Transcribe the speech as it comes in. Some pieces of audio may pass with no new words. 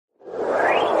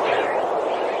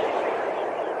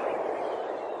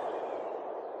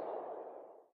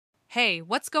Hey,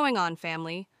 what's going on,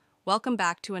 family? Welcome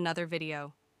back to another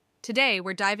video. Today,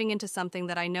 we're diving into something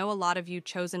that I know a lot of you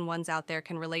chosen ones out there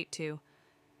can relate to.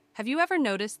 Have you ever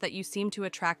noticed that you seem to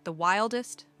attract the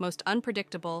wildest, most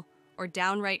unpredictable, or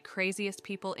downright craziest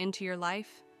people into your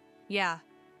life? Yeah,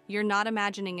 you're not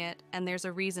imagining it, and there's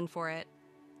a reason for it.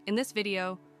 In this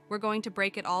video, we're going to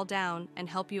break it all down and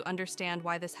help you understand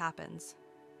why this happens.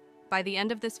 By the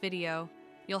end of this video,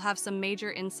 you'll have some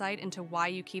major insight into why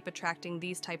you keep attracting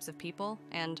these types of people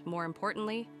and, more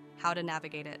importantly, how to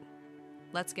navigate it.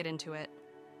 Let's get into it.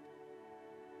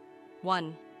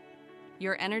 1.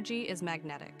 Your energy is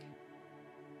magnetic.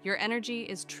 Your energy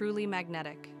is truly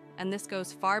magnetic, and this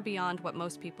goes far beyond what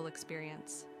most people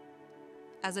experience.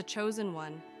 As a chosen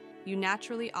one, you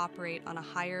naturally operate on a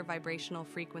higher vibrational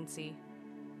frequency.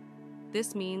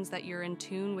 This means that you're in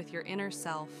tune with your inner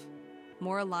self,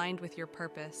 more aligned with your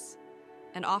purpose,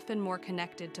 and often more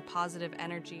connected to positive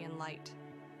energy and light.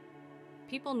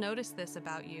 People notice this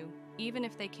about you, even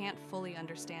if they can't fully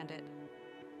understand it.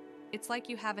 It's like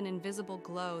you have an invisible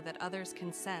glow that others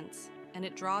can sense, and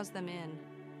it draws them in.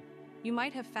 You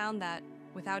might have found that,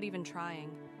 without even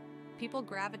trying, people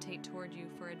gravitate toward you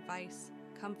for advice,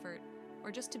 comfort,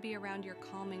 or just to be around your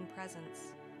calming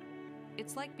presence.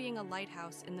 It's like being a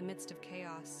lighthouse in the midst of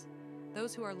chaos.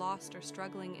 Those who are lost or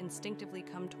struggling instinctively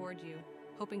come toward you,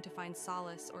 hoping to find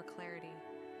solace or clarity.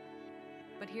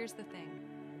 But here's the thing.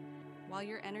 While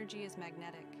your energy is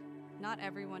magnetic, not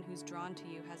everyone who's drawn to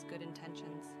you has good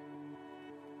intentions.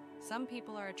 Some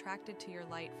people are attracted to your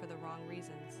light for the wrong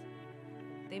reasons.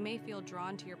 They may feel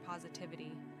drawn to your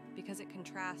positivity because it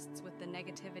contrasts with the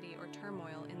negativity or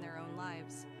turmoil in their own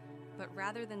lives, but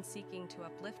rather than seeking to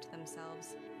uplift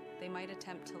themselves, they might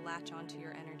attempt to latch onto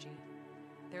your energy.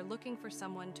 They're looking for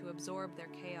someone to absorb their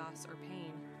chaos or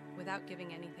pain without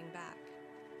giving anything back.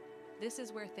 This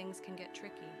is where things can get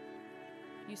tricky.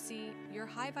 You see, your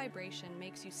high vibration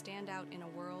makes you stand out in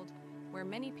a world where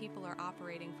many people are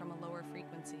operating from a lower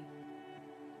frequency.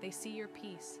 They see your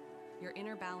peace, your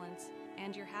inner balance,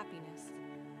 and your happiness,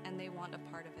 and they want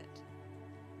a part of it.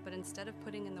 But instead of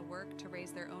putting in the work to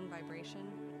raise their own vibration,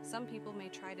 some people may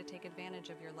try to take advantage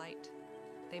of your light.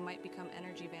 They might become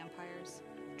energy vampires,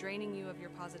 draining you of your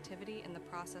positivity in the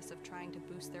process of trying to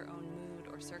boost their own mood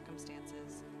or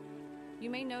circumstances. You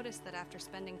may notice that after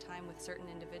spending time with certain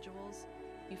individuals,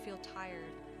 you feel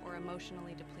tired or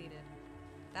emotionally depleted.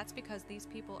 That's because these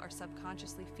people are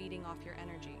subconsciously feeding off your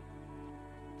energy.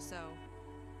 So,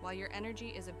 while your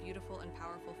energy is a beautiful and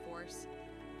powerful force,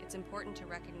 it's important to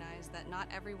recognize that not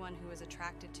everyone who is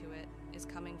attracted to it is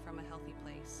coming from a healthy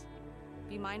place.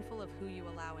 Be mindful of who you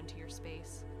allow into your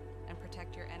space, and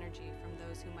protect your energy from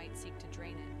those who might seek to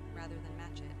drain it rather than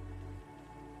match it.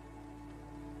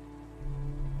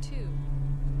 2.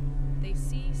 They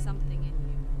see something in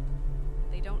you.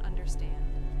 They don't understand.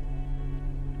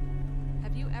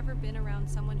 Have you ever been around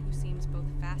someone who seems both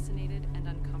fascinated and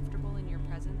uncomfortable in your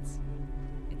presence?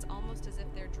 It's almost as if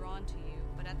they're drawn to you,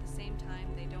 but at the same time,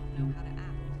 they don't know how to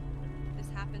act. This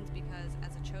happens because,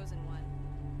 as a chosen one,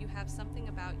 you have something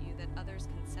about you that others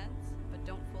can sense but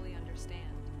don't fully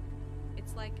understand.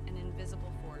 It's like an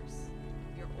invisible force,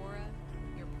 your aura,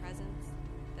 your presence,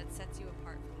 that sets you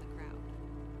apart from the crowd.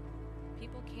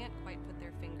 People can't quite put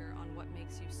their finger on what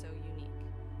makes you so unique,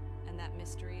 and that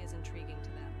mystery is intriguing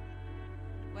to them.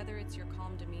 Whether it's your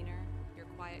calm demeanor, your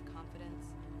quiet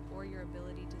confidence, or your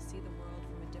ability to see the world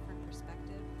from a different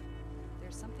perspective,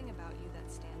 there's something about you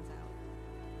that stands out.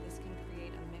 This can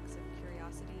create a mix of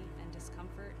curiosity and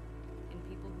discomfort in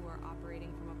people who are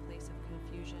operating from a place of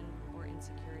confusion or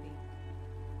insecurity.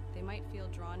 They might feel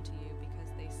drawn to you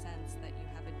because they sense that you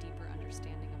have a deeper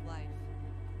understanding of life,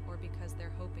 or because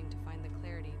they're hoping to find the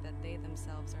clarity that they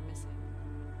themselves are missing.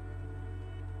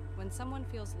 When someone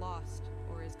feels lost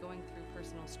or is going through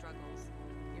personal struggles,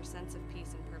 your sense of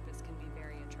peace and purpose can be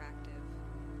very attractive.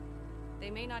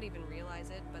 They may not even realize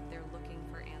it, but they're looking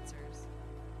for answers.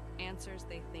 Answers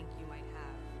they think you might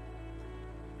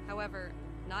have. However,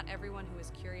 not everyone who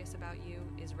is curious about you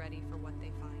is ready for what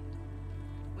they find.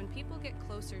 When people get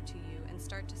closer to you and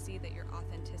start to see that your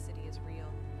authenticity is real,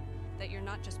 that you're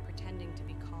not just pretending to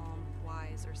be calm,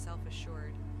 wise, or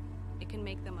self-assured, it can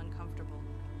make them uncomfortable.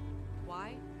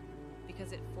 Why?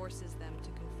 Because it forces them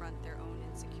to confront their own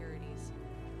insecurities.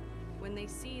 When they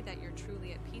see that you're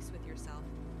truly at peace with yourself,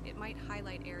 it might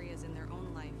highlight areas in their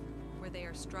own life where they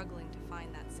are struggling to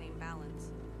find that same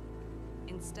balance.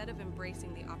 Instead of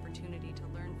embracing the opportunity to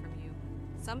learn from you,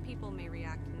 some people may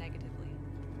react negatively.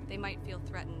 They might feel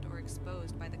threatened or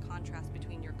exposed by the contrast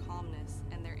between your calmness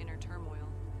and their inner turmoil.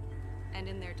 And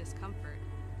in their discomfort,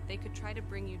 they could try to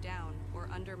bring you down or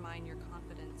undermine your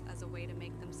confidence as a way to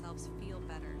make themselves feel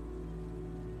better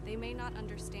They may not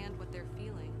understand what they're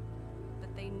feeling,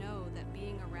 but they know that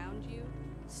being around you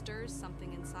stirs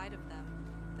something inside of them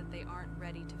that they aren't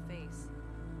ready to face.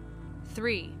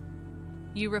 3.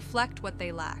 You reflect what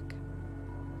they lack.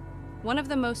 One of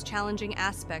the most challenging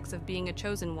aspects of being a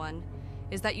chosen one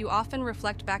is that you often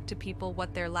reflect back to people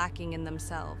what they're lacking in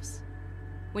themselves.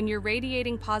 When you're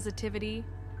radiating positivity,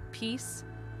 peace,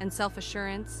 and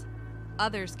self-assurance,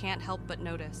 others can't help but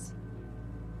notice.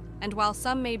 And while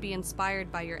some may be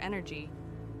inspired by your energy,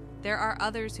 there are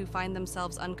others who find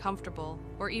themselves uncomfortable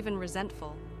or even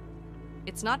resentful.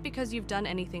 It's not because you've done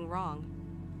anything wrong,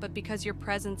 but because your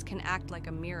presence can act like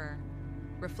a mirror,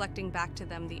 reflecting back to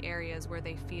them the areas where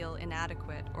they feel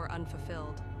inadequate or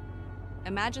unfulfilled.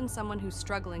 Imagine someone who's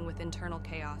struggling with internal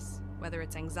chaos, whether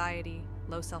it's anxiety,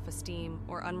 low self-esteem,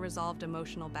 or unresolved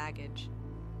emotional baggage.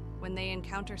 When they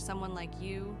encounter someone like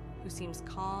you, who seems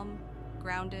calm,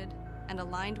 grounded, and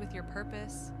aligned with your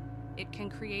purpose, it can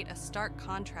create a stark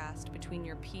contrast between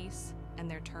your peace and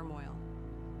their turmoil.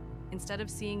 Instead of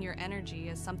seeing your energy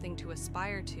as something to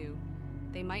aspire to,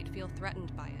 they might feel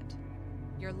threatened by it.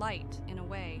 Your light, in a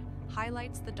way,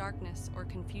 highlights the darkness or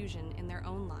confusion in their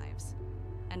own lives,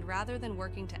 and rather than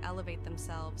working to elevate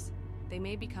themselves, they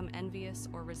may become envious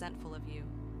or resentful of you.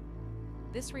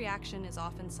 This reaction is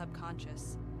often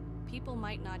subconscious. People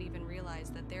might not even realize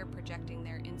that they're projecting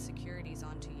their insecurities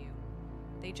onto you.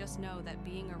 They just know that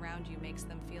being around you makes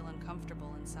them feel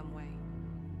uncomfortable in some way.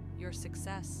 Your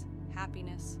success,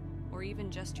 happiness, or even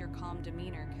just your calm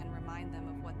demeanor can remind them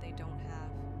of what they don't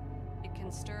have. It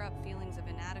can stir up feelings of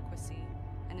inadequacy,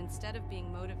 and instead of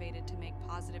being motivated to make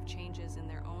positive changes in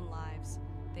their own lives,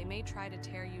 they may try to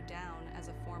tear you down as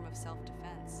a form of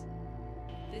self-defense.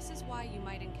 This is why you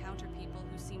might encounter people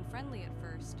who seem friendly at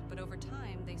first, but over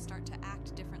time they start to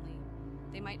act differently.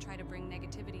 They might try to bring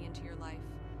negativity into your life,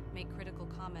 make critical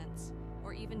comments,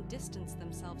 or even distance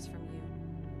themselves from you.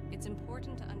 It's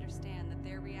important to understand that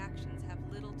their reactions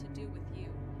have little to do with you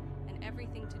and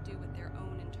everything to do with their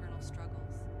own internal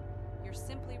struggles. You're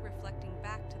simply reflecting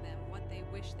back to them what they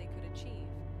wish they could achieve,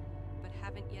 but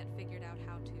haven't yet figured out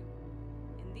how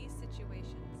to. In these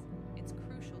situations, it's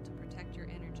crucial to protect your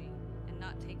energy and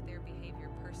not take their behavior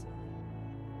personally.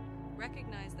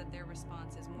 Recognize that their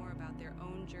response is more about their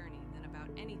own journey than about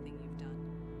anything you've done.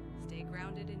 Stay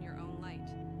grounded in your own light,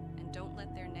 and don't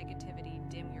let their negativity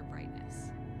dim your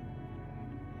brightness.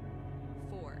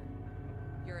 4.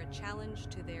 You're a challenge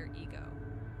to their ego.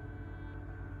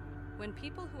 When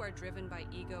people who are driven by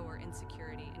ego or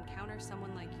insecurity encounter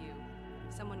someone like you,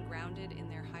 someone grounded in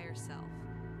their higher self,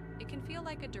 it can feel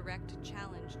like a direct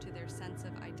challenge to their sense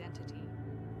of identity.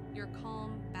 Your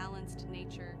calm, balanced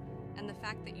nature, and the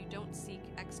fact that you don't seek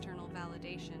external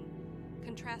validation,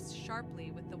 contrasts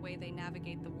sharply with the way they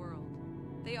navigate the world.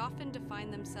 They often define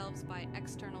themselves by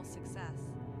external success,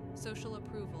 social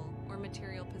approval, or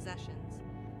material possessions,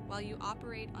 while you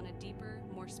operate on a deeper,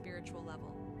 more spiritual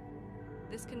level.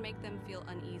 This can make them feel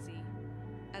uneasy,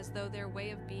 as though their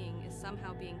way of being is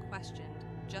somehow being questioned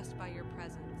just by your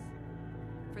presence.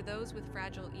 For those with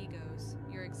fragile egos,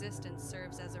 your existence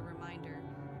serves as a reminder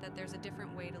that there's a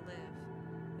different way to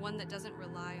live, one that doesn't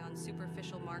rely on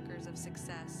superficial markers of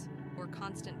success or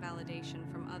constant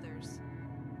validation from others.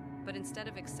 But instead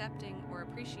of accepting or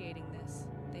appreciating this,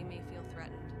 they may feel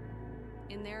threatened.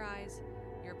 In their eyes,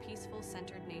 your peaceful,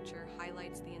 centered nature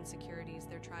highlights the insecurities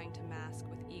they're trying to mask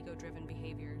with ego-driven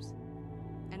behaviors.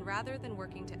 And rather than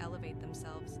working to elevate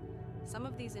themselves, some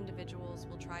of these individuals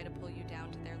will try to pull you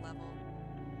down to their level.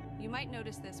 You might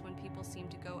notice this when people seem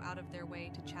to go out of their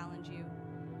way to challenge you.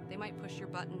 They might push your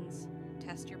buttons,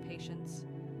 test your patience,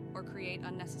 or create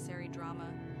unnecessary drama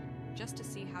just to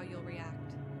see how you'll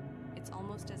react. It's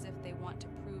almost as if they want to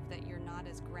prove that you're not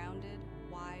as grounded,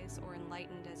 wise, or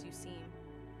enlightened as you seem.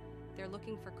 They're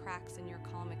looking for cracks in your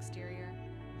calm exterior,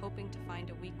 hoping to find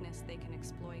a weakness they can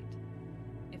exploit.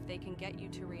 If they can get you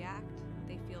to react,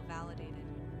 they feel validated.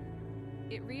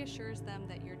 It reassures them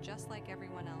that you're just like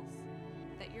everyone else,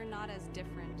 that you're not as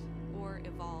different or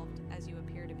evolved as you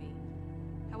appear to be.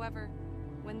 However,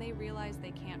 when they realize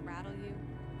they can't rattle you,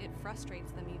 it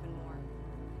frustrates them even more.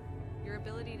 Your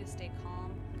ability to stay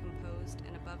calm, composed,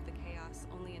 and above the chaos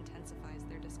only intensifies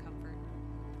their discomfort.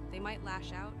 They might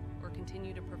lash out or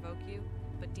continue to provoke you,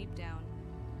 but deep down,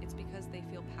 it's because they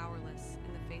feel powerless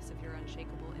in the face of your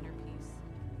unshakable inner peace.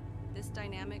 This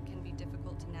dynamic can be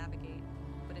difficult to navigate,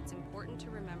 but it's important to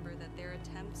remember that their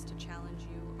attempts to challenge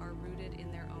you are rooted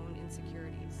in their own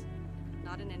insecurities,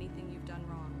 not in anything you've done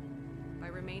wrong. By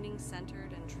remaining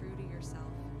centered and true to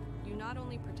yourself, you not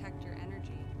only protect your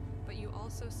energy, but you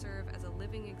also serve as a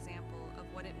living example of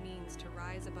what it means to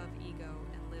rise above ego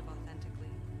and live authentically.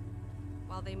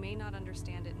 While they may not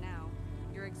understand it now,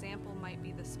 your example might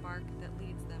be the spark that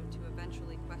leads them to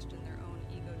eventually question their own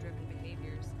ego-driven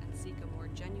behaviors and seek a more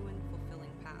genuine, fulfilling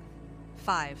path.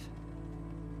 5.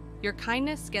 Your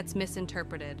kindness gets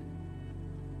misinterpreted.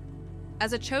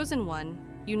 As a chosen one,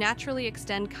 you naturally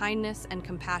extend kindness and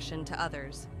compassion to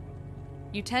others.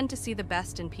 You tend to see the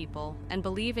best in people and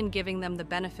believe in giving them the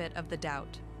benefit of the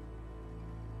doubt.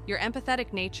 Your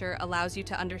empathetic nature allows you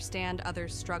to understand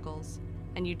others' struggles,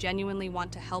 and you genuinely want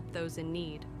to help those in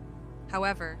need.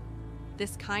 However,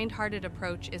 this kind-hearted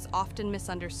approach is often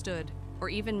misunderstood or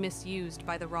even misused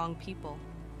by the wrong people.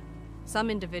 Some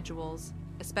individuals,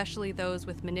 especially those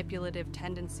with manipulative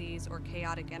tendencies or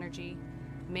chaotic energy,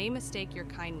 may mistake your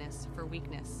kindness for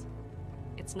weakness.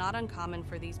 It's not uncommon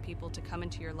for these people to come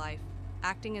into your life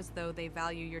acting as though they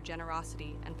value your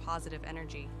generosity and positive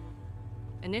energy.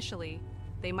 Initially,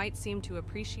 they might seem to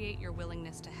appreciate your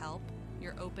willingness to help,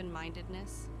 your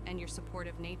open-mindedness, and your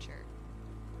supportive nature.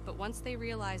 But once they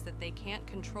realize that they can't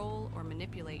control or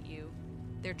manipulate you,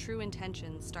 their true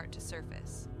intentions start to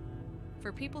surface.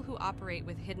 For people who operate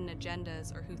with hidden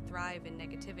agendas or who thrive in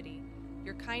negativity,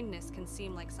 your kindness can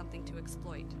seem like something to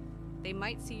exploit. They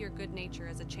might see your good nature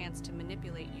as a chance to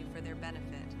manipulate you for their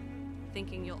benefit,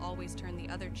 thinking you'll always turn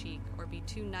the other cheek or be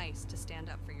too nice to stand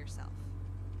up for yourself.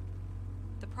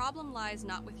 The problem lies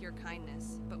not with your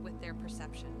kindness, but with their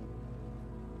perception.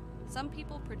 Some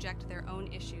people project their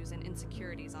own issues and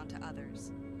insecurities onto others.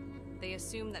 They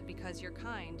assume that because you're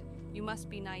kind, you must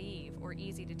be naive or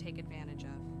easy to take advantage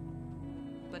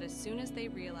of. But as soon as they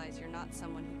realize you're not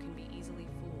someone who can be easily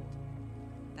fooled,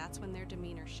 that's when their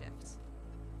demeanor shifts.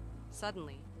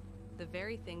 Suddenly, the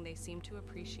very thing they seem to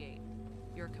appreciate,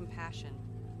 your compassion,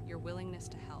 your willingness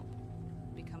to help,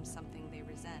 becomes something they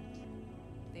resent.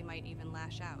 They might even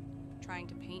lash out, trying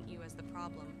to paint you as the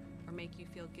problem or make you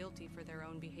feel guilty for their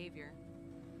own behavior.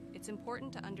 It's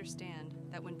important to understand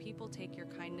that when people take your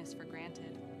kindness for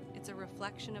granted, it's a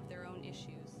reflection of their own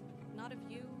issues, not of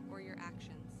you or your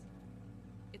actions.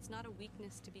 It's not a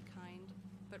weakness to be kind,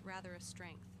 but rather a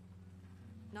strength.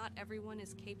 Not everyone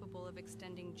is capable of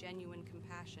extending genuine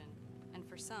compassion, and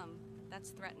for some, that's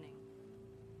threatening.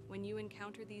 When you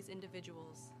encounter these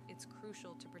individuals, it's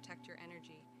crucial to protect your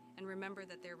energy and remember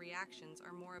that their reactions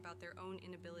are more about their own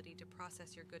inability to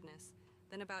process your goodness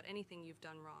than about anything you've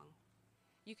done wrong.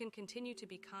 You can continue to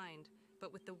be kind,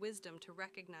 but with the wisdom to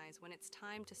recognize when it's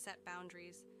time to set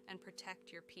boundaries and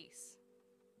protect your peace.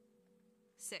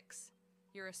 6.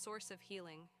 You're a source of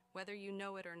healing, whether you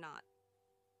know it or not.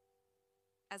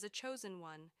 As a chosen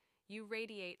one, you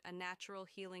radiate a natural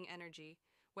healing energy,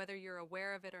 whether you're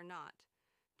aware of it or not.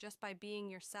 Just by being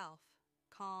yourself,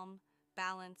 calm,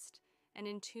 balanced, and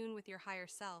in tune with your higher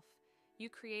self, you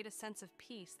create a sense of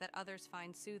peace that others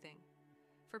find soothing.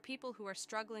 For people who are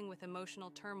struggling with emotional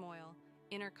turmoil,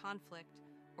 inner conflict,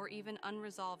 or even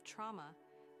unresolved trauma,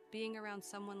 being around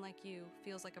someone like you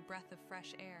feels like a breath of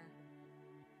fresh air.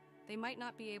 They might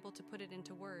not be able to put it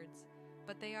into words,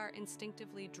 but they are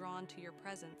instinctively drawn to your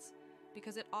presence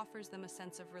because it offers them a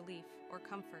sense of relief or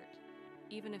comfort,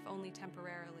 even if only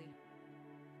temporarily.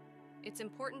 It's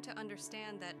important to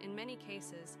understand that in many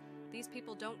cases, these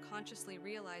people don't consciously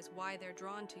realize why they're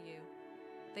drawn to you.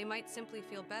 They might simply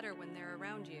feel better when they're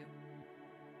around you.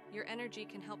 Your energy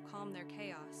can help calm their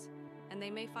chaos, and they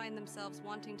may find themselves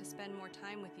wanting to spend more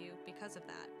time with you because of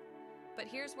that. But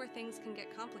here's where things can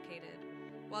get complicated.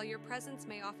 While your presence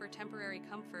may offer temporary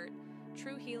comfort,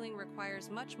 true healing requires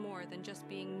much more than just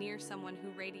being near someone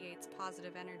who radiates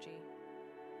positive energy.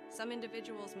 Some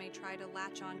individuals may try to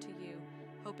latch onto you,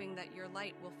 hoping that your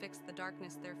light will fix the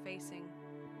darkness they're facing.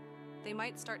 They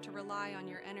might start to rely on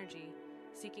your energy,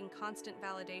 seeking constant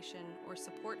validation or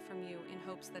support from you in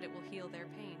hopes that it will heal their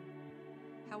pain.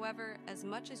 However, as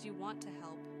much as you want to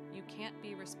help, you can't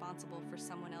be responsible for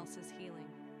someone else's healing.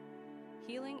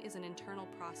 Healing is an internal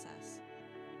process,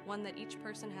 one that each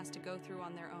person has to go through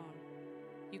on their own.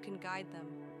 You can guide them,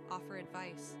 offer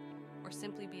advice, or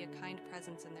simply be a kind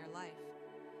presence in their life,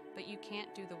 but you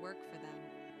can't do the work for them.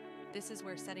 This is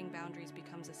where setting boundaries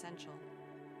becomes essential.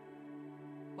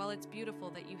 While it's beautiful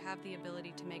that you have the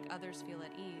ability to make others feel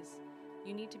at ease,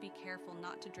 you need to be careful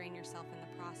not to drain yourself in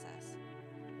the process.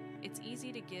 It's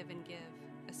easy to give and give,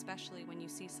 especially when you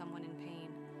see someone in pain,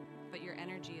 but your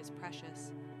energy is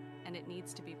precious, and it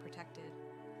needs to be protected.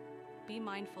 Be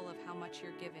mindful of how much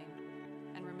you're giving,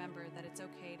 and remember that it's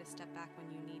okay to step back when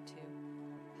you need to.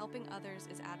 Helping others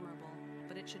is admirable,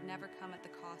 but it should never come at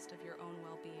the cost of your own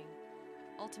well-being.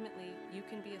 Ultimately, you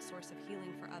can be a source of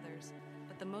healing for others,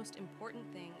 but the most important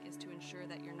thing is to ensure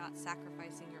that you're not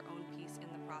sacrificing your own peace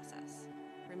in the process.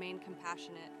 Remain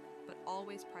compassionate, but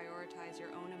always prioritize your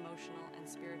own emotional and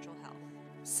spiritual health.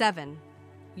 7.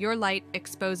 Your light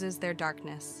exposes their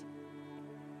darkness.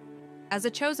 As a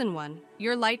chosen one,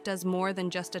 your light does more than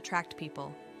just attract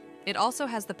people. It also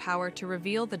has the power to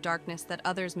reveal the darkness that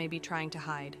others may be trying to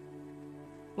hide.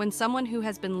 When someone who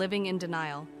has been living in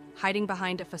denial, hiding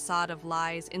behind a facade of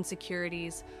lies,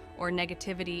 insecurities, or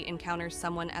negativity encounters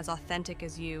someone as authentic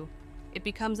as you, it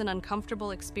becomes an uncomfortable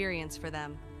experience for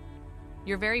them.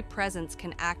 Your very presence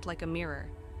can act like a mirror,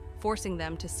 forcing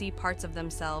them to see parts of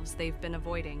themselves they've been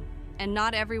avoiding. And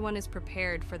not everyone is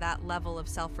prepared for that level of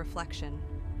self-reflection.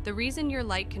 The reason your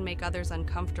light can make others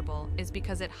uncomfortable is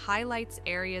because it highlights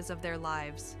areas of their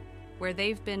lives where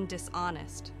they've been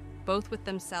dishonest, both with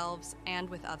themselves and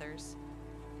with others.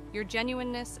 Your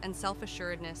genuineness and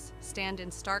self-assuredness stand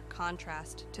in stark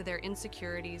contrast to their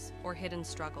insecurities or hidden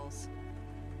struggles.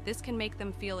 This can make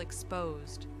them feel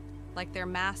exposed, like their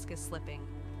mask is slipping,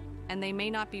 and they may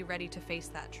not be ready to face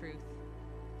that truth.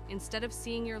 Instead of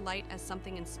seeing your light as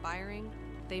something inspiring,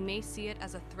 they may see it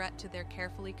as a threat to their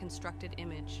carefully constructed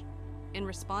image. In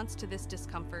response to this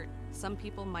discomfort, some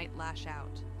people might lash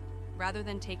out. Rather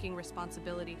than taking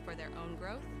responsibility for their own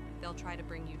growth, they'll try to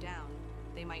bring you down.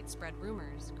 They might spread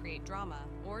rumors, create drama,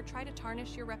 or try to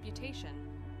tarnish your reputation,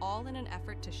 all in an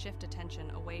effort to shift attention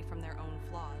away from their own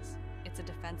flaws. It's a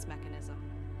defense mechanism,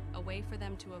 a way for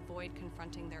them to avoid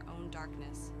confronting their own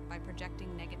darkness by projecting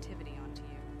negativity onto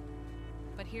you.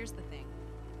 But here's the thing.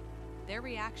 Their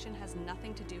reaction has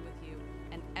nothing to do with you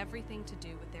and everything to do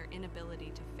with their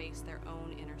inability to face their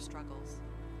own inner struggles.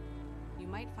 You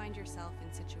might find yourself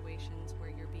in situations where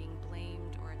you're being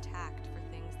blamed or attacked for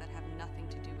things that have nothing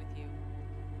to do with you.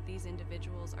 These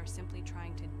individuals are simply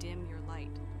trying to dim your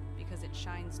light because it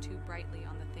shines too brightly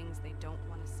on the things they don't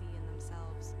want to see in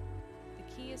themselves.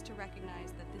 The key is to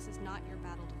recognize that this is not your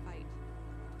battle to fight.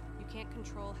 You can't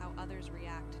control how others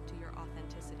react to your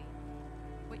authenticity.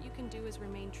 What you can do is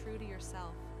remain true to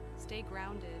yourself, stay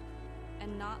grounded,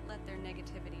 and not let their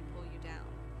negativity pull you down.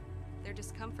 Their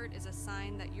discomfort is a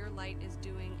sign that your light is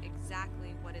doing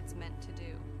exactly what it's meant to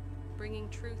do, bringing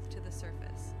truth to the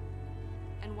surface.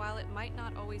 And while it might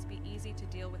not always be easy to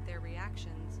deal with their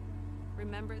reactions,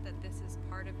 remember that this is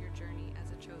part of your journey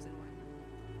as a chosen one.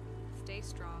 Stay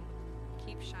strong,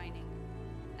 keep shining,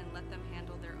 and let them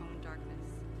handle their own darkness.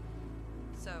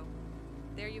 So,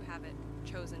 there you have it,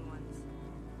 chosen ones.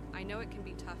 I know it can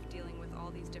be tough dealing with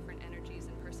all these different energies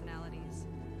and personalities,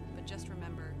 but just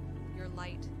remember, your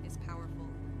light is powerful.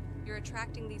 You're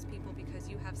attracting these people because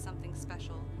you have something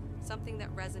special, something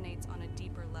that resonates on a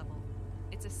deeper level.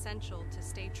 It's essential to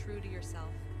stay true to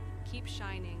yourself, keep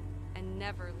shining, and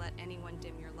never let anyone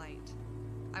dim your light.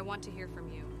 I want to hear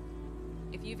from you.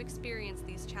 If you've experienced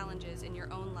these challenges in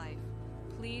your own life,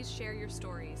 please share your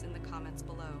stories in the comments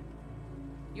below.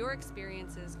 Your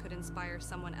experiences could inspire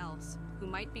someone else who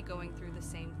might be going through the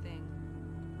same thing.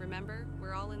 Remember,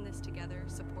 we're all in this together,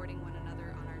 supporting one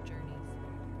another on our journeys.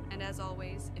 And as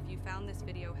always, if you found this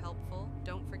video helpful,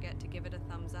 don't forget to give it a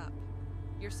thumbs up.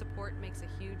 Your support makes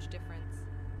a huge difference.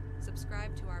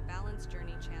 Subscribe to our Balanced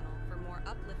Journey channel for more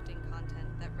uplifting content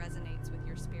that resonates with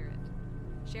your spirit.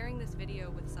 Sharing this video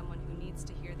with someone who needs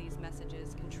to hear these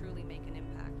messages can truly make an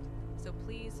impact, so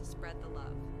please spread the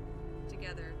love.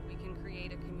 Together, we can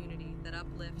create a community that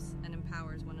uplifts and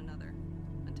empowers one another.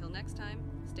 Until next time,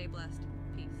 stay blessed.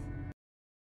 Peace.